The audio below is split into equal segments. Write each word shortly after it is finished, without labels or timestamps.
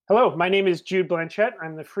Hello, my name is Jude Blanchette.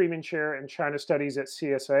 I'm the Freeman Chair in China Studies at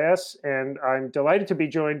CSIS, and I'm delighted to be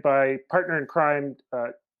joined by partner in crime,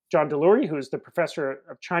 John Delury, who is the professor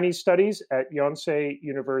of Chinese Studies at Yonsei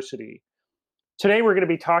University. Today, we're going to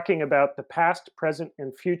be talking about the past, present,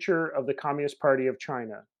 and future of the Communist Party of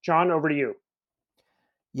China. John, over to you.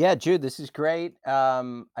 Yeah, Jude, this is great.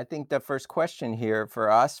 I think the first question here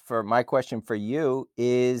for us, for my question for you,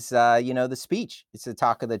 is the speech. It's the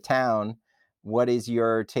talk of the town. What is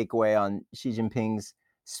your takeaway on Xi Jinping's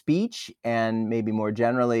speech, and maybe more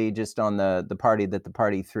generally, just on the party that the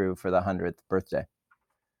party threw for the 100th birthday?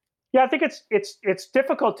 Yeah, I think it's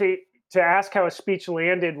difficult to ask how a speech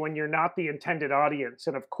landed when you're not the intended audience.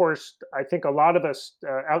 And of course, I think a lot of us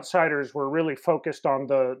outsiders were really focused on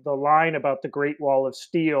the line about the Great Wall of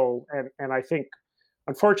Steel, and I think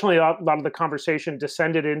unfortunately a lot of the conversation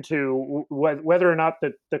descended into whether or not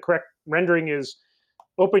the correct rendering is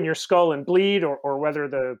open your skull and bleed, or whether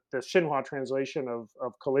the Xinhua translation of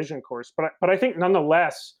collision course. But I think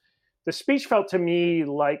nonetheless, the speech felt to me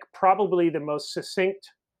like probably the most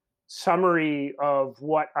succinct summary of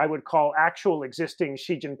what I would call actual existing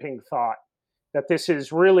Xi Jinping thought. That this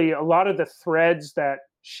is really a lot of the threads that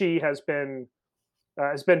Xi has been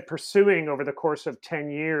pursuing over the course of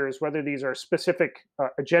 10 years, whether these are specific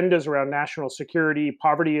agendas around national security,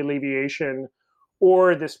 poverty alleviation,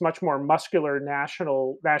 or this much more muscular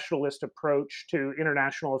nationalist approach to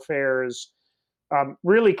international affairs,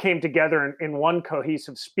 really came together in one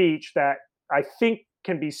cohesive speech that I think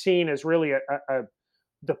can be seen as really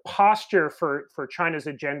the posture for China's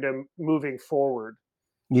agenda moving forward.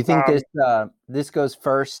 You think Um, this goes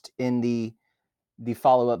first in the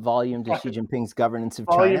follow-up volume to Xi Jinping's governance of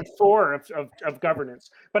China? Volume four of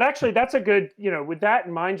governance. But actually, that's a good, with that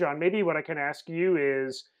in mind, John, maybe what I can ask you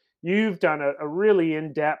is you've done a really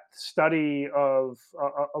in depth study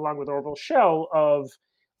along with Orville Schell, of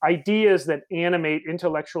ideas that animate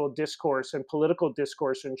intellectual discourse and political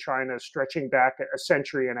discourse in China stretching back a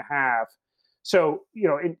century and a half. So,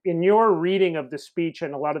 in your reading of the speech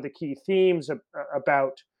and a lot of the key themes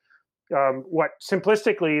about what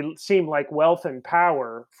simplistically seemed like wealth and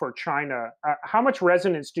power for China, how much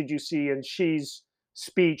resonance did you see in Xi's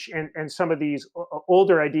speech and some of these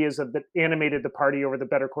older ideas that animated the party over the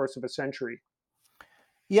better course of a century?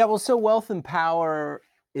 Yeah, well, so wealth and power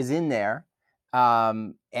is in there.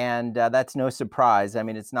 And that's no surprise. I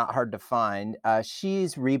mean, it's not hard to find.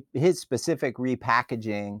 His specific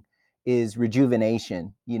repackaging is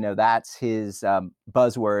rejuvenation. That's his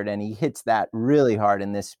buzzword, and he hits that really hard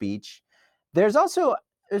in this speech. There's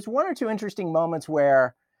one or two interesting moments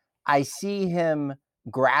where I see him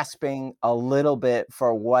grasping a little bit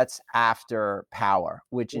for what's after power,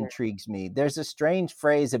 which Yeah. intrigues me. There's a strange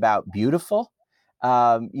phrase about beautiful,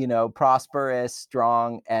 prosperous,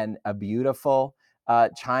 strong, and a beautiful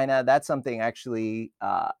China. That's something actually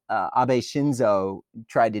Abe Shinzo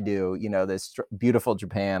tried to do, this beautiful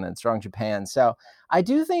Japan and strong Japan. So I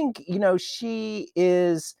do think, Xi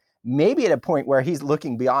is maybe at a point where he's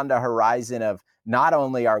looking beyond a horizon of not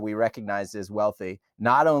only are we recognized as wealthy,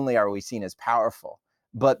 not only are we seen as powerful,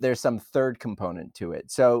 but there's some third component to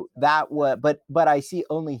it. So but I see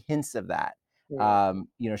only hints of that, Yeah.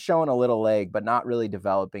 showing a little leg, but not really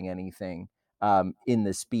developing anything in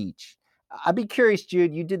the speech. I'd be curious,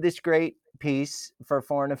 Jude, you did this great piece for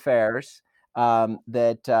Foreign Affairs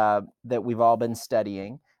that we've all been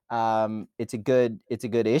studying. It's a good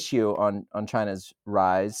issue on China's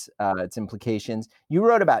rise, its implications. You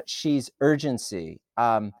wrote about Xi's urgency.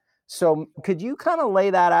 So could you kind of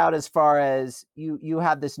lay that out, as far as you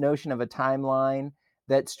have this notion of a timeline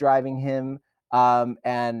that's driving him,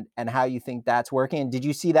 and how you think that's working? Did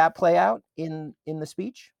you see that play out in the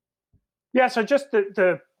speech? Yeah. So just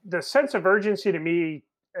the sense of urgency to me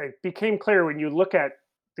became clear when you look at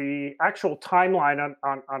the actual timeline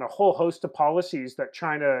on a whole host of policies that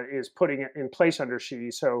China is putting in place under Xi.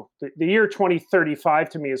 So the year 2035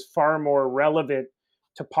 to me is far more relevant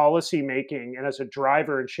to policy making and as a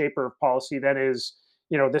driver and shaper of policy than is,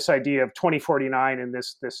 this idea of 2049 and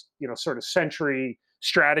this sort of century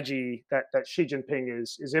strategy that Xi Jinping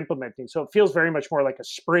is implementing. So it feels very much more like a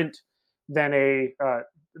sprint than a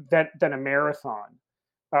marathon.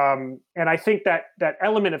 And I think that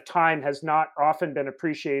element of time has not often been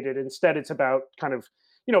appreciated. Instead, it's about kind of,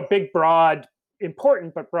 big, broad,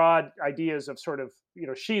 important, but broad ideas of sort of,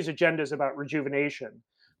 Xi's agendas about rejuvenation.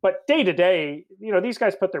 But day to day, these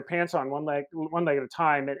guys put their pants on one leg at a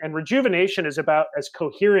time. And rejuvenation is about as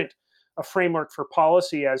coherent a framework for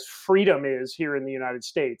policy as freedom is here in the United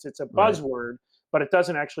States. It's a Right. buzzword, but it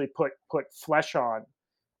doesn't actually put flesh on.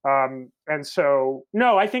 And so,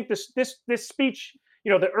 no, I think this speech,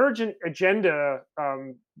 the urgent agenda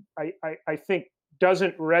I think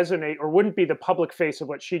doesn't resonate or wouldn't be the public face of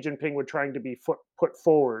what Xi Jinping would trying to be put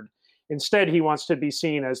forward. Instead, he wants to be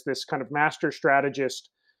seen as this kind of master strategist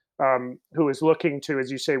who is looking to,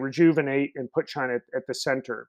 as you say, rejuvenate and put China at the center.